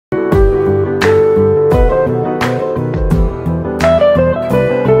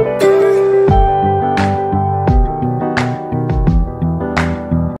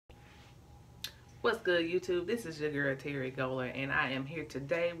YouTube. This is your girl Terry Goler, and I am here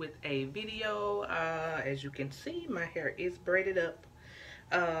today with a video. As you can see, my hair is braided up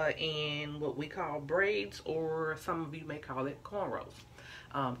in what we call braids, or some of you may call it cornrows.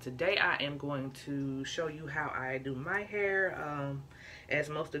 Today I am going to show you how I do my hair. As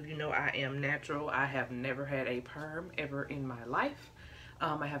most of you know, I am natural. I have never had a perm ever in my life.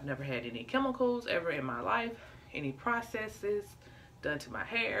 I have never had any chemicals ever in my life, any processes done to my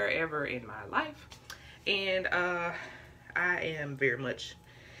hair ever in my life. And I am very much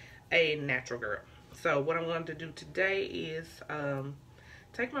a natural girl. So what I'm going to do today is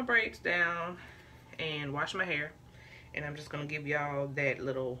take my braids down and wash my hair. And I'm just going to give y'all that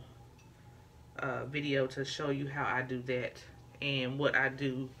little video to show you how I do that and what I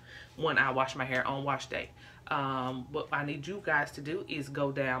do when I wash my hair on wash day. What I need you guys to do is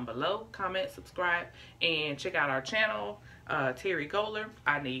go down below, comment, subscribe, and check out our channel, Terry Goler.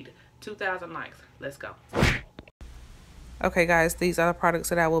 I need 2,000 likes. Let's go. Okay guys, these are the products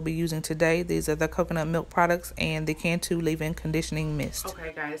that I will be using today. These are the coconut milk products and the Cantu leave-in conditioning mist.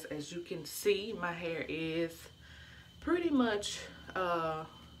 Okay guys, as you can see, my hair is pretty much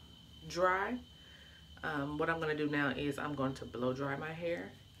dry. What I'm going to do now is I'm going to blow dry my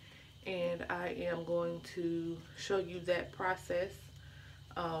hair, and I am going to show you that process.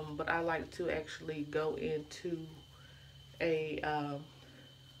 But I like to actually go into a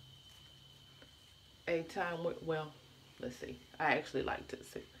time where, well, let's see, I actually like to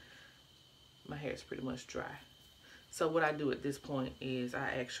see my hair is pretty much dry. So what I do at this point is I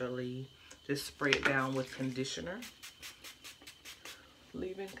actually just spray it down with conditioner,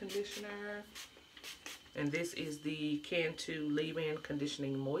 leave-in conditioner. And this is the Cantu leave-in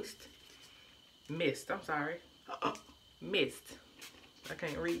conditioning mist. I'm sorry. Mist. I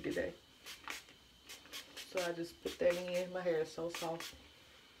can't read today. So I just put that in. My hair is so soft.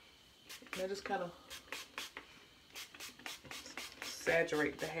 And I just kind of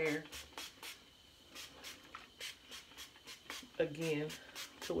saturate the hair again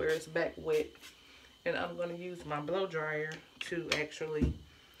to where it's back wet. And I'm going to use my blow dryer to actually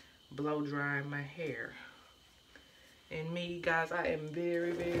blow dry my hair. And me, guys, I am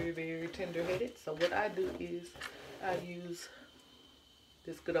very, very, very tender-headed. So what I do is I use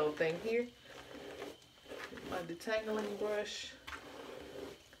this good old thing here, my detangling brush,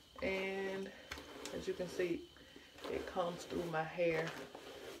 and as you can see, it comes through my hair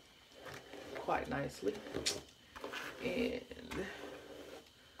quite nicely. And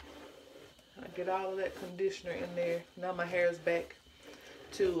I get all of that conditioner in there. Now my hair is back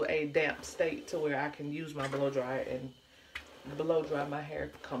to a damp state to where I can use my blow dryer and blow dry my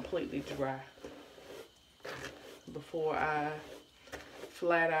hair completely dry before I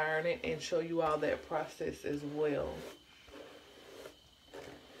flat iron it and show you all that process as well.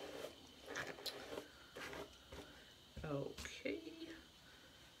 Okay.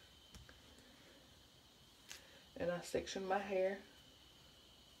 And I section my hair.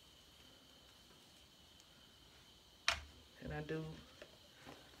 And I do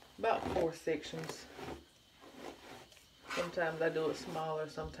about 4 sections. Sometimes I do it smaller,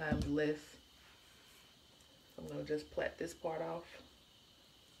 sometimes less. I'm going to just plait this part off.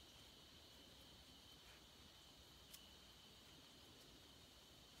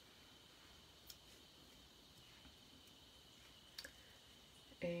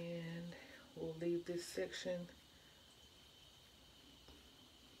 And we'll leave this section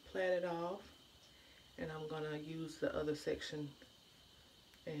plaited off. And I'm going to use the other section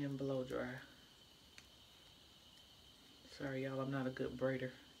and blow dry. Sorry y'all, I'm not a good braider.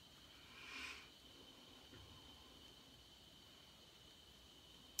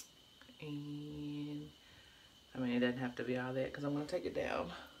 And I mean, it doesn't have to be all that because I'm going to take it down.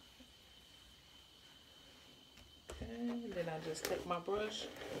 Okay, and then I just take my brush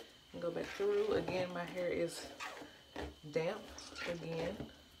and go back through. Again, my hair is damp again.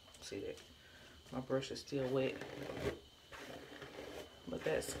 See that? My brush is still wet. But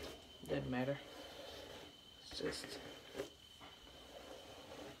doesn't matter. It's just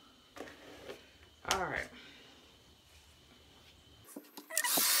all right.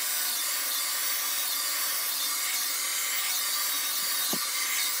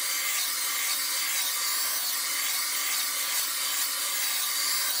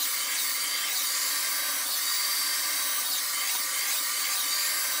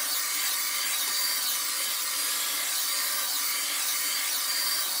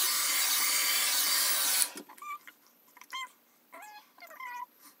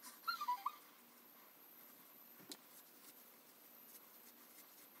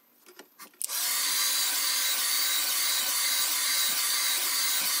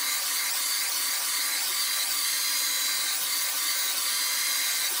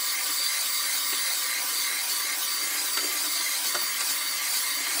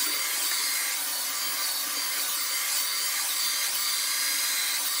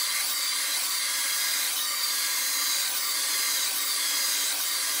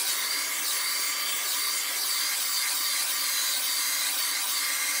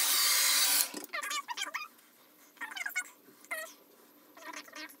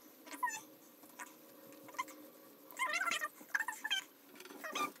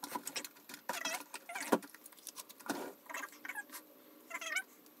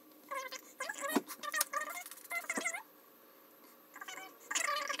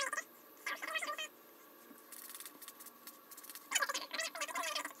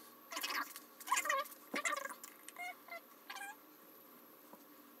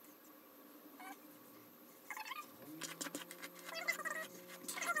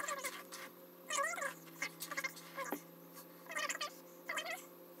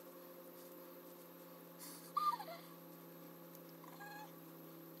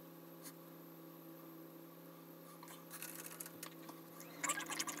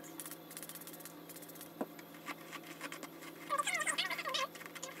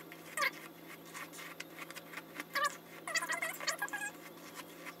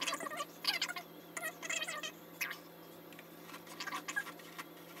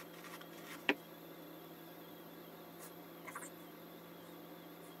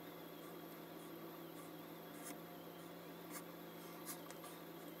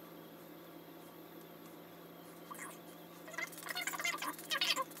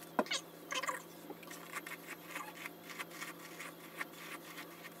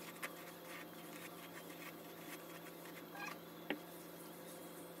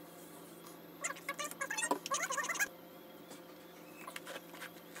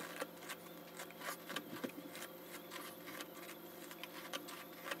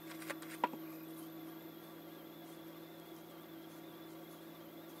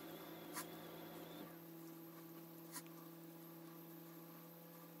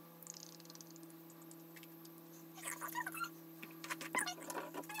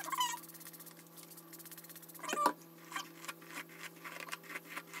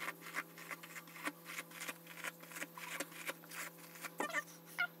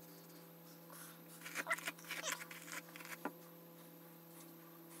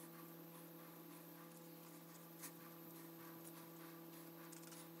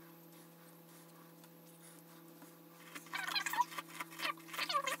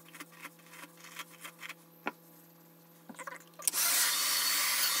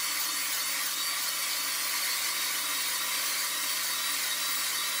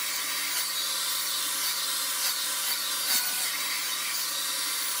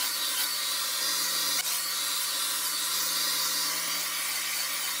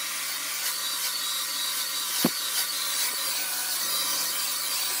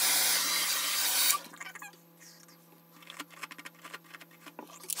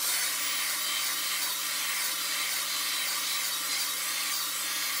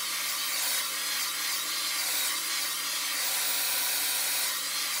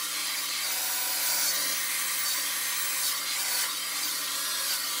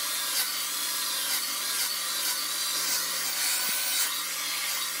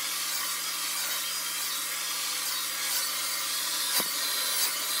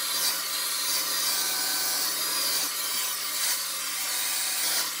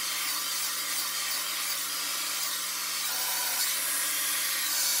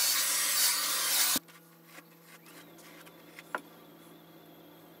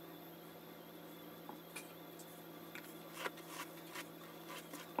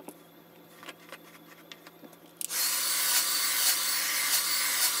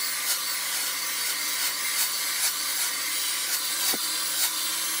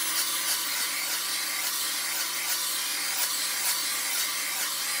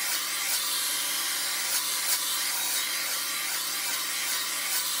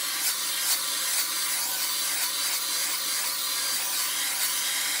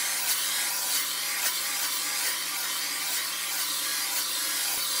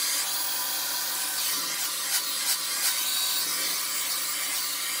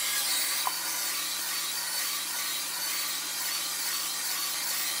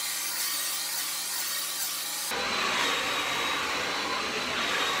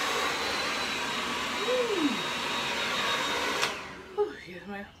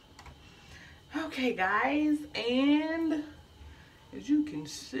 Okay, guys, and as you can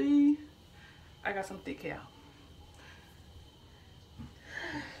see, I got some thick hair.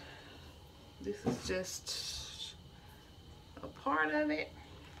 This is just a part of it.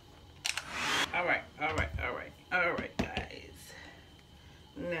 All right, guys.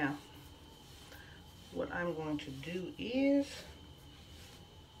 Now, what I'm going to do is,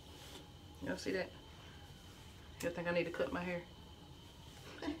 y'all see that? You think I need to cut my hair?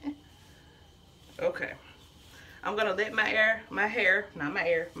 Okay. I'm gonna let my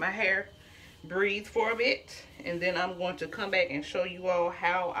hair breathe for a bit, and then I'm going to come back and show you all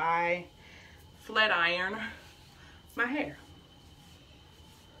how I flat iron my hair.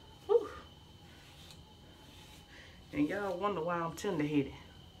 Whew. And y'all wonder why I'm tender-headed.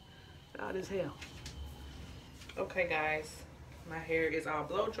 God as hell. Okay, guys, my hair is all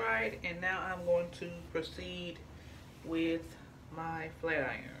blow dried, and now I'm going to proceed with my flat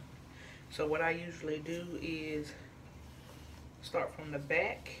iron. So what I usually do is start from the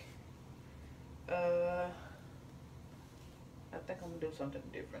back. I think I'm gonna do something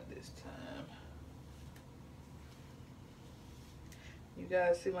different this time. You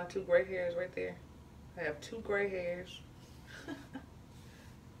guys see my 2 gray hairs right there? I have 2 gray hairs.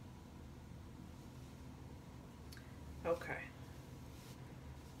 Okay.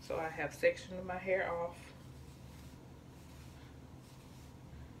 So I have sectioned my hair off.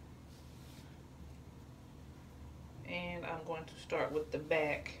 And I'm going to start with the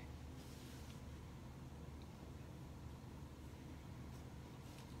back.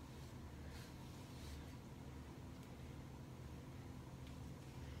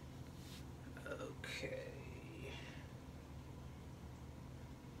 Okay.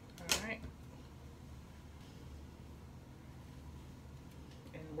 All right.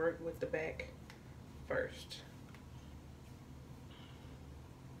 And work with the back first.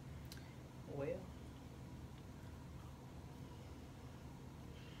 Well.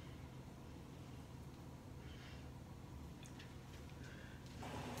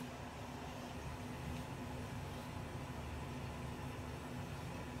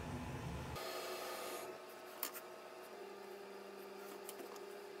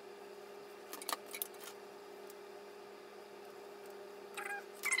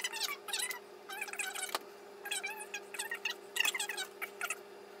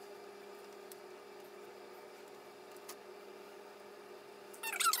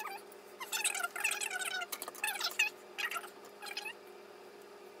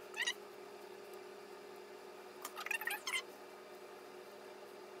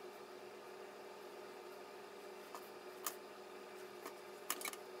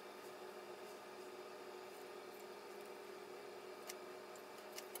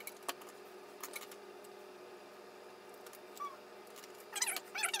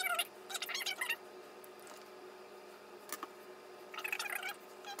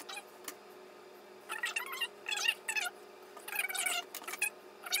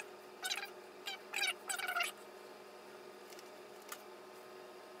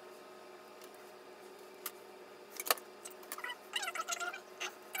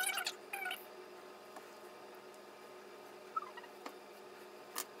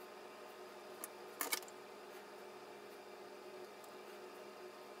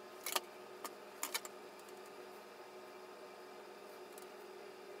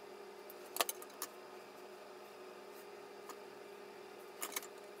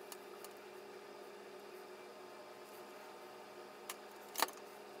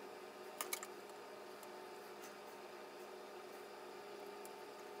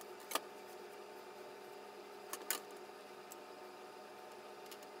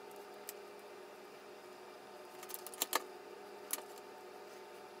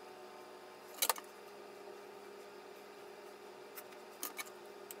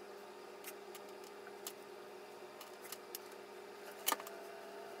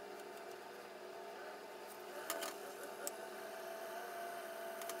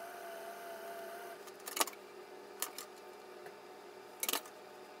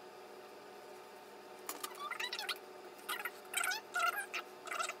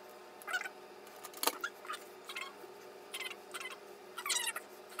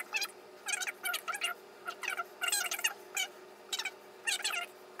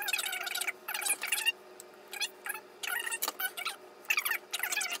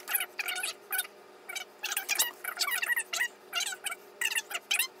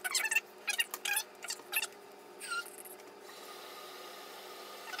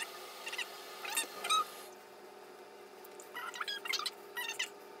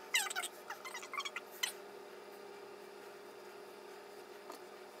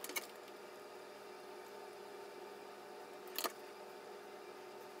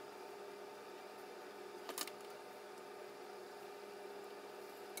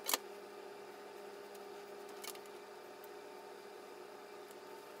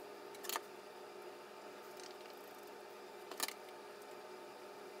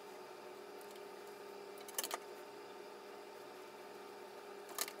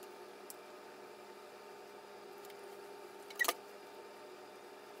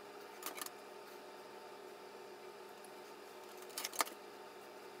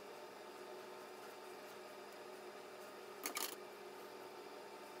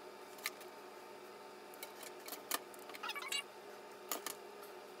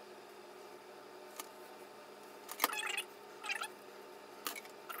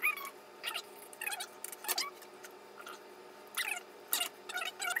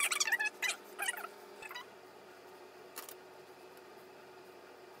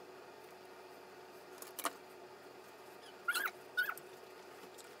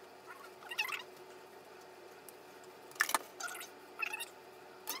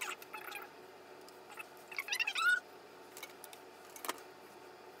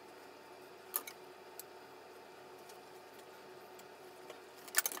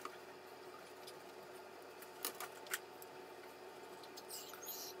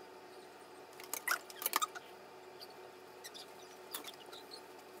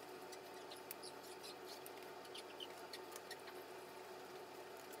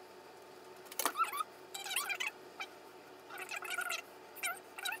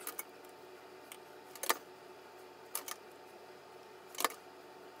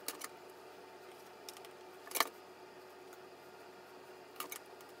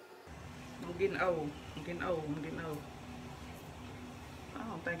 getting old. I'm getting old. I'm getting old. I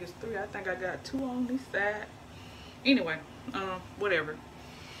don't think it's 3. I think I got 2 on this side. Anyway, whatever.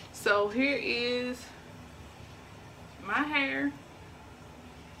 So here is my hair,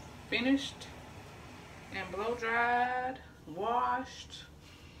 finished and blow dried, washed,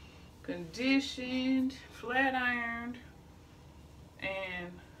 conditioned, flat ironed,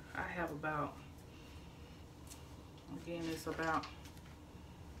 and I have about, again, it's about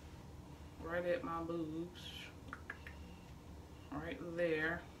right at my boobs, right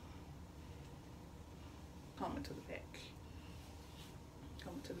there, coming to the back,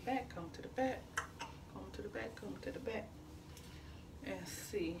 coming to the back, coming to the back, coming to the back, coming to the back, and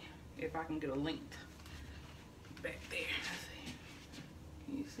see if I can get a length back there. Let's see.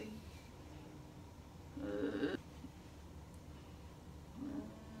 Can you see?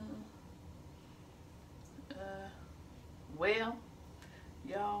 Well,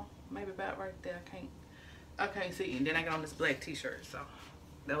 y'all, maybe about right there. I can't see. And then I got on this black t-shirt, so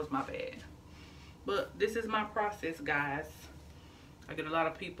that was my bad. But this is my process, guys. I get a lot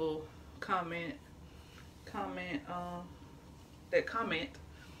of people that comment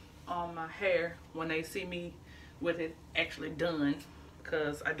on my hair when they see me with it actually done,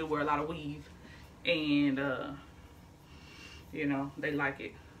 because I do wear a lot of weave, and you know, they like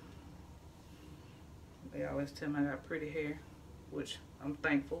it. They always tell me I got pretty hair, which I'm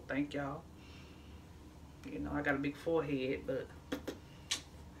thankful. Thank y'all. You know, I got a big forehead, but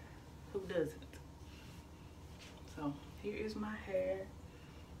who doesn't? So here is my hair,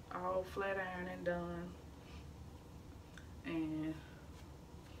 all flat iron and done. And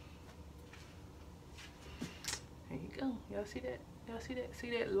there you go. Y'all see that? Y'all see that? See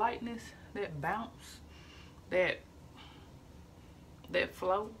that lightness, that bounce, that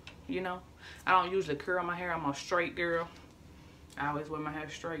flow? You know, I don't usually curl my hair. I'm a straight girl. I always wear my hair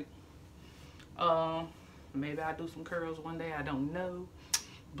straight. Maybe I'll do some curls one day. I don't know.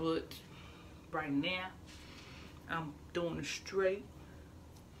 But right now, I'm doing it straight.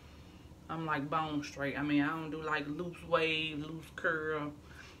 I'm like bone straight. I mean, I don't do like loose wave, loose curl,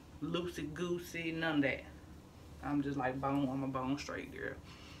 loosey goosey, none of that. I'm just like bone. I'm a bone straight girl.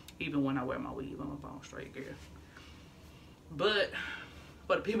 Even when I wear my weave, I'm a bone straight girl. But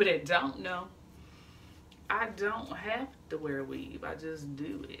for the people that don't know, I don't have to wear weave. I just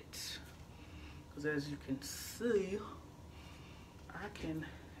do it. Because as you can see, I can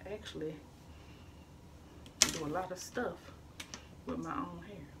actually do a lot of stuff with my own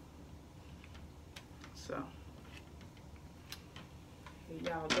hair. So, here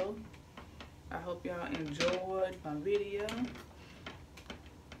y'all go. I hope y'all enjoyed my video.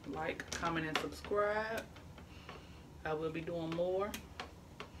 Like, comment, and subscribe. I will be doing more.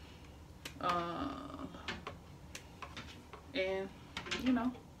 And, you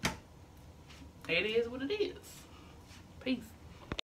know, it is what it is. Peace.